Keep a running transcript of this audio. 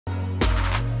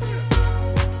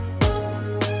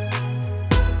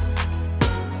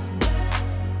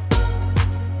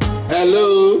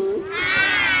Hello.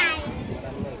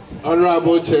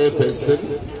 Honorable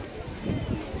Chairperson,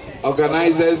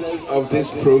 organizers of this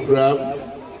program,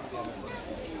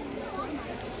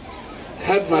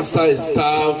 headmaster and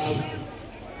staff,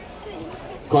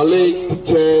 colleague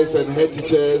teachers and head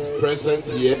teachers present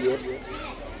here.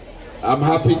 I'm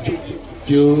happy to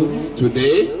you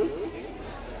today,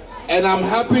 and I'm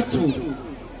happy to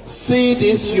see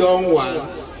these young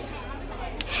ones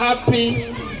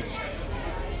happy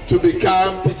to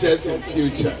become teachers in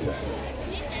future.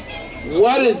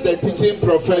 What is the teaching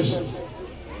profession?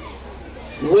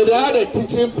 Without a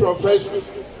teaching profession,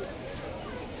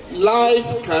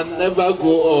 life can never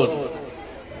go on,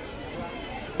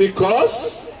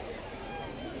 because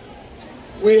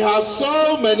we have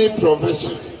so many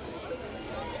professions,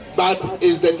 but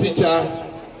it's the teacher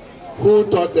who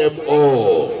taught them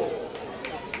all.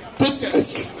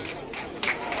 Teachers,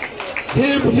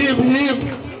 hip, hip, hip,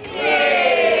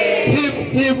 hip,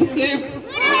 hip, hip,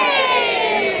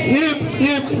 hip,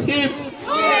 hip, hip.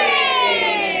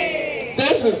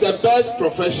 This is the best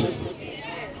profession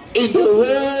in the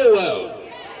whole world.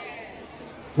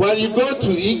 When you go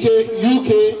to UK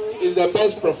is the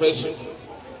best profession.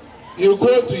 You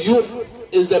go to Europe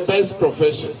is the best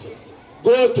profession.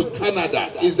 Go to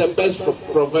Canada is the best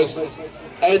profession.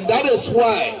 And that is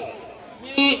why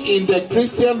we in the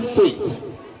Christian faith,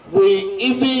 we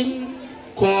even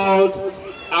called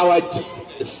our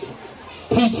Jesus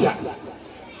teacher.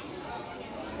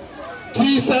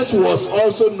 Jesus was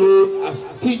also known as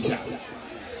teacher.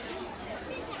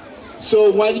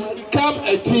 So when you become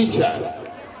a teacher,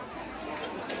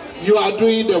 you are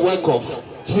doing the work of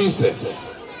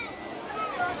Jesus.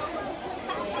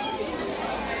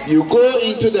 You go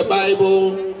into the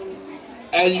Bible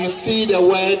and you see the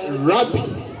word rabbi,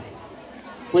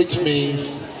 which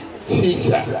means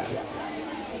teacher.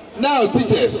 Now,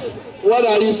 teachers, what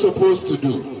are you supposed to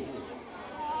do?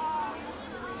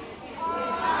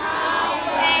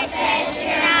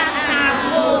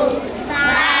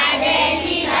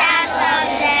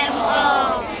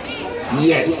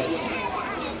 Yes,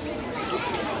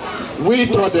 we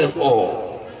taught them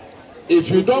all. If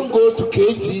you don't go to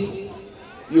KG,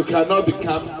 you cannot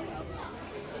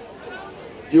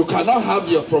have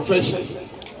your profession.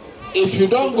 If you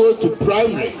don't go to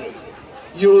primary,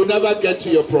 you will never get to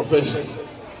your profession.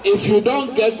 If you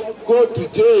don't go to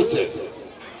JHS,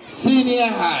 senior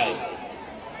high,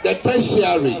 the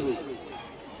tertiary,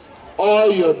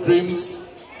 all your dreams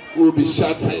will be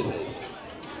shattered.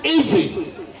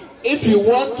 Even if you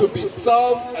want to be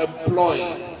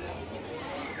self-employed,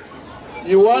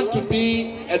 you want to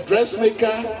be a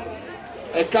dressmaker,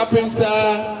 a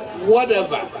carpenter,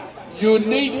 whatever, you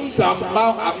need some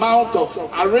amount of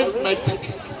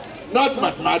arithmetic, not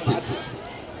mathematics,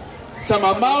 some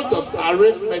amount of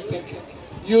arithmetic.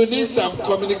 You need some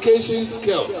communication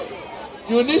skills.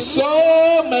 You need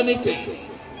so many things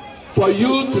for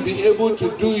you to be able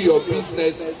to do your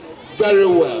business very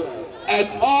well. And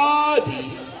all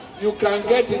these, you can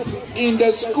get it in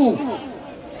the school.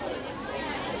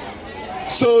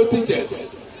 So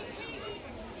teachers,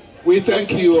 we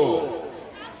thank you all.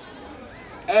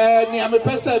 And I'm a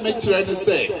person I'm trying to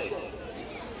say,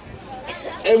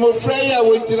 I'm afraid I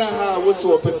will not have what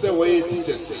so a person where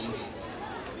teachers say.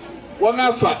 One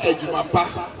afa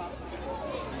ejumapa.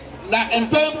 Na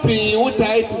empempi what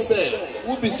I to say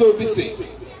will be so busy.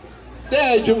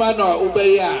 There ejumano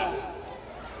ubeya.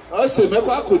 Also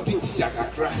mekwa ko di teacher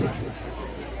kakra.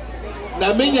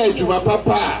 Na menya ejumapa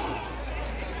pa.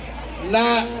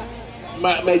 Na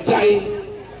mejai.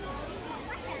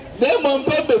 Dem on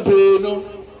bebre no.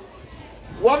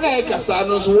 One e kasa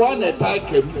no so one attack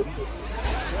him.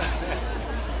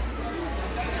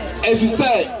 If you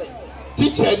say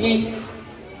teacher ni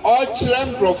all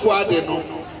children profo ade no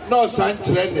no san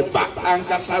children ne ba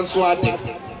ankasa so ade.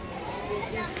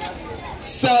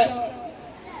 Say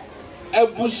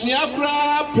ebusua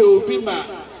kra pe obi ma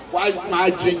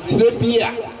adwenkyere bi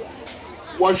a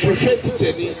wo hwehwe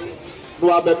teacher ni no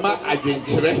abema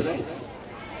adwenkyere.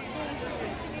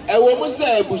 Ewo mo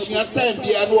say ebusua time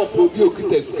bia no opo bi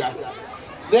okita sika.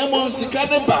 Na mo sika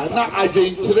ne ba na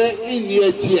adwenkyere inni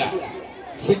achi a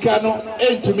sika no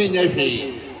entumi nya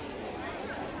hwe.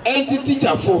 Enti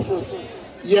teacher fo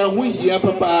ye hu hia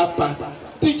papa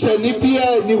teacher ni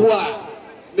bia ni ho a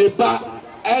ne ba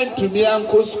entumi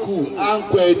anko school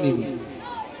anko anim.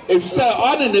 If say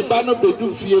on ne ba no bedu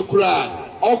fie kura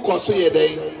okoso ye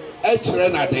den e kire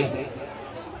na den.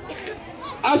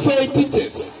 Afei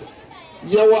teachers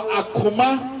yewo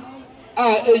akoma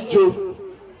a ejo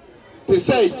to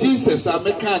say Jesus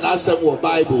ameka na asem wo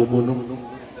Bible mu no.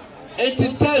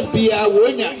 Enti time bia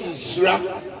wonya insura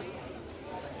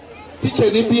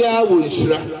teacher ni bia wo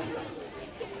nhyira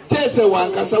tese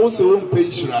wankasa wo se wo mpe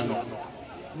nhyira no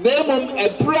nemom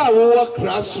ebra wo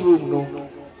classroom no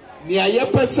ni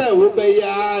ayepese wo be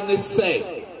ya ne se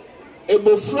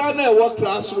ebofra na wo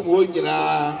classroom wo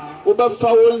nyina wo be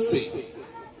fa wonse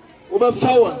wo be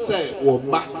fa wonse wo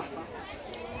ma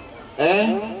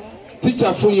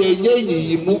teacher fo ye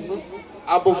nyenyi mu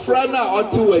abofra na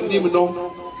ote wanim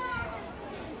no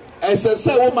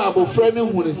esese wo ma abofra ne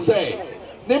hunu se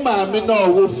ne maame na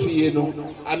owo fie no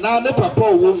ana ne papa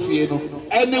owo fie no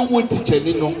ene wo teacher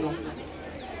ni no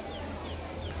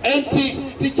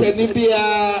enti teacher ni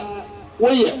bia wo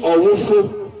ye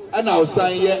owofo ana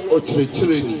osan ye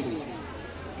okyerɛkyerɛ ni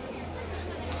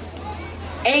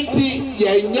enti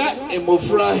yenya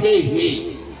emofra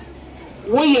hehe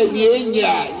wo ye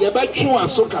nienya ye betwe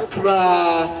aso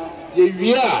kakra ye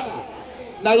wia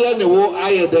na ye ne wo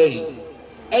ayedai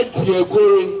edi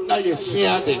egore na ye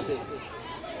suade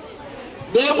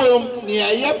demo ni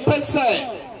ayepese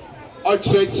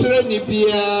okyerɛkyerɛ ni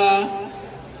bia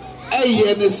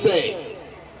eye ne say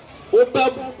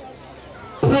oba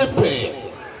prepare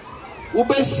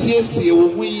oba siesie wo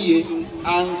hu yie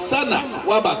ansana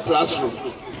waba classroom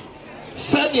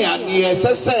sania ni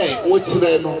esese wo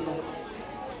kyerɛ no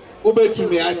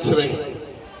obetumi akyerɛ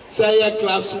say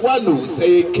class 1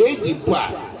 say KG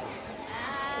pa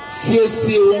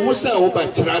siesie wo hu say wo ba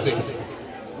kyerɛ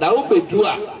na obedu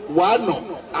a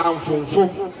wano amfonfom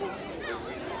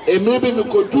emi bi mi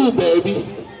kodu baabi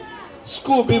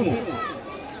school bi mu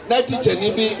na teacher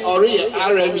ni bi ori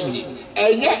RME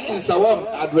enya Nsawam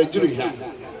Adoagyiri ha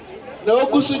na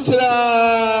ogusu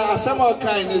kyerɛ asama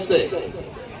kan ni say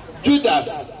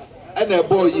Judas ana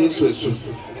boy Yesu esu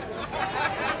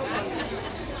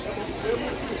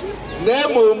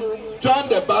nemo John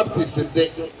the Baptist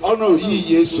de ono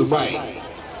yi Yesu mai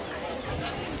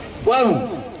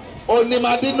well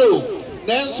onimade no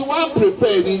nanso wan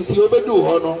prepare ni nti obedu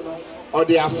ho no o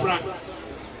de afra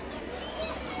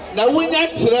na wonya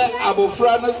kyerɛ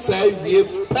abofra no sai wie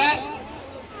pɛ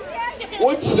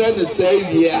wo kyerɛ no sai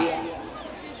wie a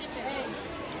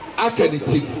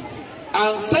akaniti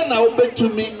ansa na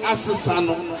obetumi asesa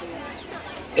no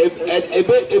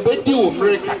ebedi wo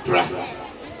mre kakra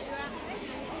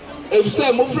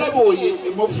efse mofra bo ye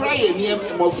mofra ye niem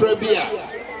mofra bi a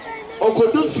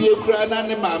okodu fie kura na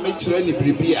ne maame kyerɛ ne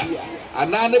bribia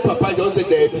ana ne papa je o se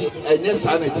da bi enye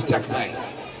sa na teacher kan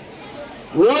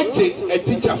woje a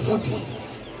teacher fudi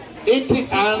enti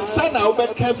ansa na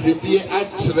obeka bribie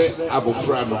akyerɛ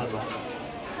abofra no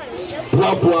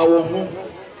boaboa wo ho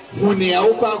huni a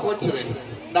wo kwa akokyerɛ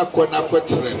na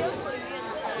kokyerɛ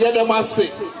ye dem ase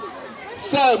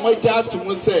say moja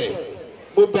atum say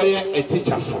mo beye a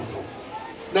teacher fo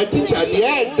na teacher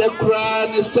ne de kura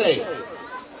ne say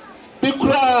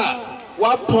bikura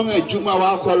wapon adwuma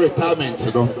wakọ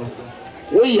retirement no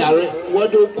wo yare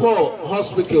what do call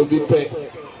hospital bi pe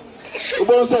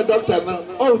obo say doctor na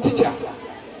oh teacher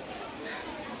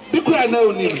bikura na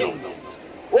oni no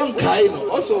won kai no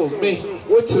also me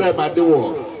wo kire made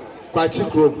wo kwachi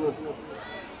krom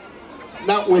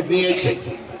na woni eche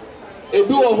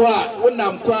ebi wo ho a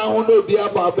wonam kwa ho na obi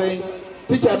aba ben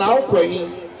teacher na akwahin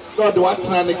na de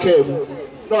watena ne ka mu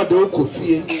na de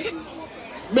okofie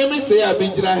meme say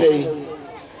abinjira hey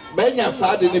menya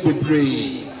saade ne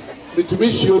bebre bitumi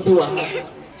hio bi wa ha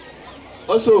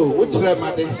also wo kire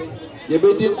made ye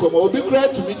bedi nkoma obi kra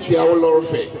tumi tua wo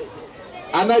lorfe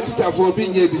ana teacher for obi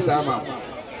nye bi sama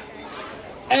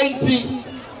enti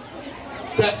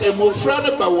sa emofra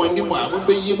ne ba woni mu a mo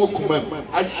be yi mo kuma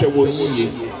ahwe wo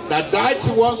yiye na daachi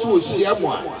won so ohia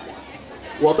mo a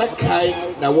wo be kai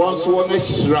na won so won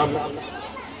ahira mo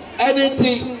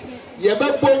anything ye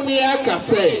be bom ni aka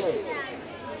say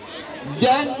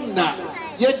yan na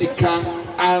ye dika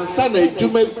ansa na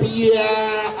adwuma bia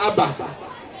aba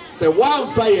se wan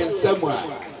fa yen sam a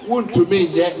wontumi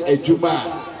nye adwuma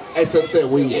a esese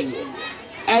wo ye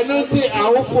anything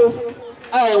awofo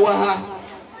ai wa ha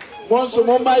monso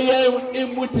mo ma yen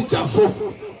imu teacher fo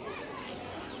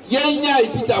yen nya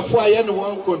teacher fo aye ne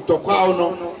won kontokwa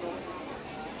no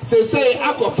se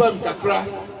akofam kakra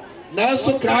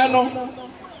nanso ka no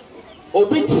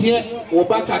obi tie wo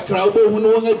ba kakra obehu no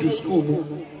won adu school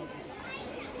mu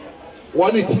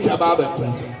woni teacher ba ba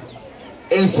ko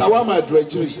Nsawam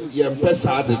Adoagyiri ye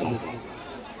mpesa ade no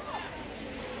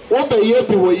wo be ye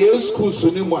bi wo ye school so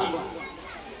ni mu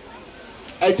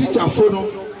a teacher fo no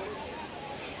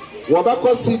wo ba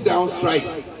ko sit down strike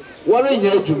wore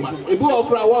nya adwuma ebi wo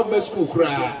kra wo ma school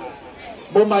kra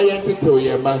mo ma ye tetew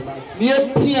ye ma ni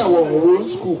epia wo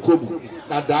school kobu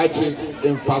na daachi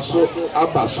emfaso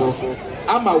abaso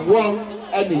ama won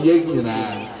ene ye nyina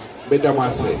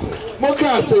Bedamase.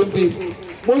 Moka Sembi,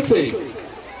 Mose.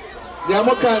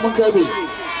 Moka be.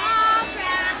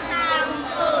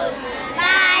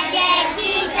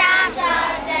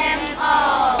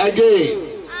 Again.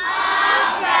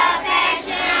 All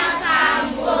professionals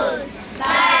and books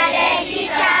by the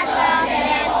teachers of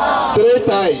them all. 3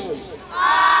 times.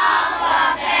 All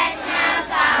professionals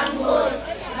and books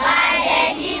by the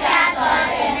teachers of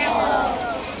them all.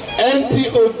 Enti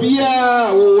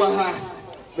obia waha.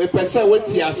 Me pesa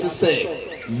weti asese.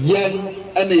 Yen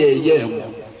ene ye yem.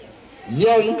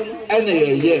 Yen ene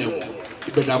ye yem.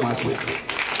 Bedamase.